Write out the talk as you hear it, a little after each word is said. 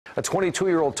A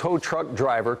 22-year-old tow truck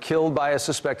driver killed by a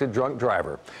suspected drunk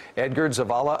driver. Edgar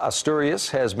Zavala Asturias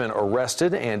has been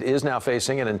arrested and is now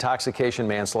facing an intoxication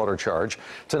manslaughter charge.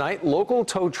 Tonight, local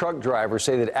tow truck drivers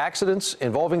say that accidents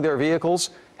involving their vehicles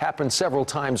happen several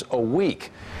times a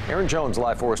week. Aaron Jones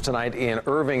live for us tonight in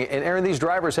Irving. And Aaron, these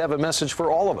drivers have a message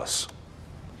for all of us.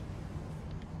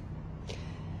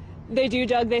 They do,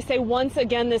 Doug. They say once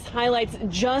again this highlights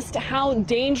just how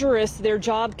dangerous their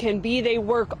job can be. They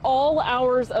work all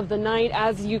hours of the night,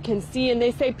 as you can see, and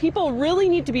they say people really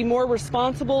need to be more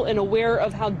responsible and aware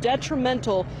of how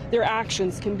detrimental their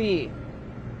actions can be.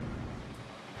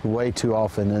 Way too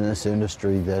often in this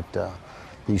industry that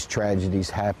these tragedies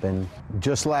happen.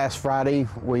 Just last Friday,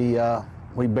 we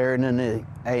buried an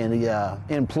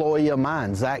employee of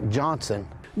mine, Zach Johnson.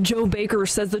 Joe Baker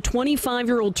says the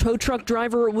 25-year-old tow truck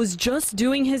driver was just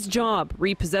doing his job,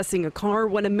 repossessing a car,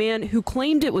 when a man who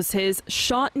claimed it was his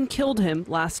shot and killed him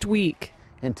last week.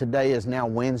 And today is now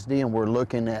Wednesday, and we're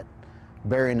looking at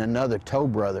burying another tow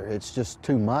brother. It's just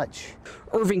too much.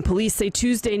 Irving Police say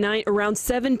Tuesday night around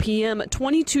 7 p.m.,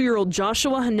 22-year-old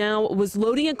Joshua Hanau was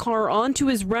loading a car onto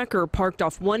his wrecker parked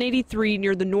off 183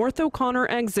 near the North O'Connor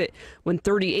exit when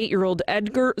 38-year-old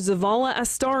Edgar Zavala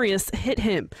Asturias hit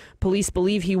him. Police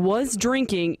believe he was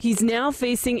drinking. He's now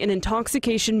facing an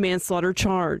intoxication manslaughter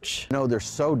charge. You know, they're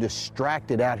so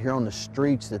distracted out here on the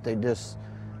streets that they just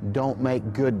don't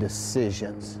make good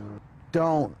decisions.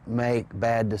 Don't make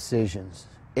bad decisions.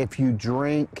 If you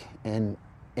drink and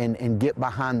get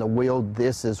behind the wheel,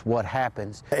 this is what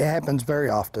happens. It happens very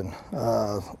often.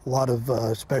 A lot of,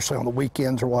 especially on the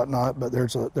weekends or whatnot, but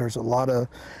there's a lot of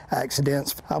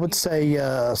accidents. I would say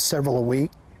several a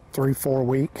week, 3-4 a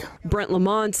week. Brent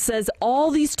Lamont says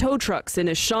all these tow trucks in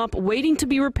his shop waiting to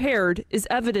be repaired is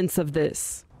evidence of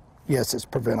this. Yes, it's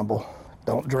preventable.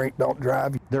 Don't drink, don't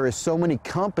drive. There is so many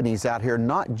companies out here,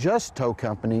 not just tow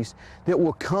companies, that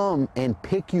will come and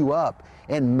pick you up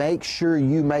and make sure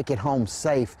you make it home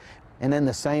safe. And in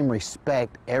the same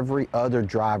respect, every other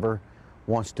driver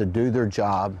wants to do their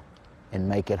job and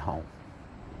make it home.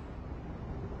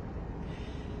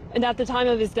 And at the time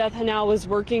of his death, Hanau was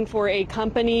working for a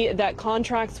company that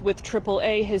contracts with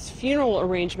AAA. His funeral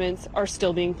arrangements are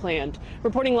still being planned.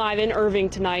 Reporting live in Irving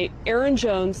tonight, Aaron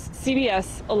Jones,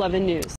 CBS 11 News.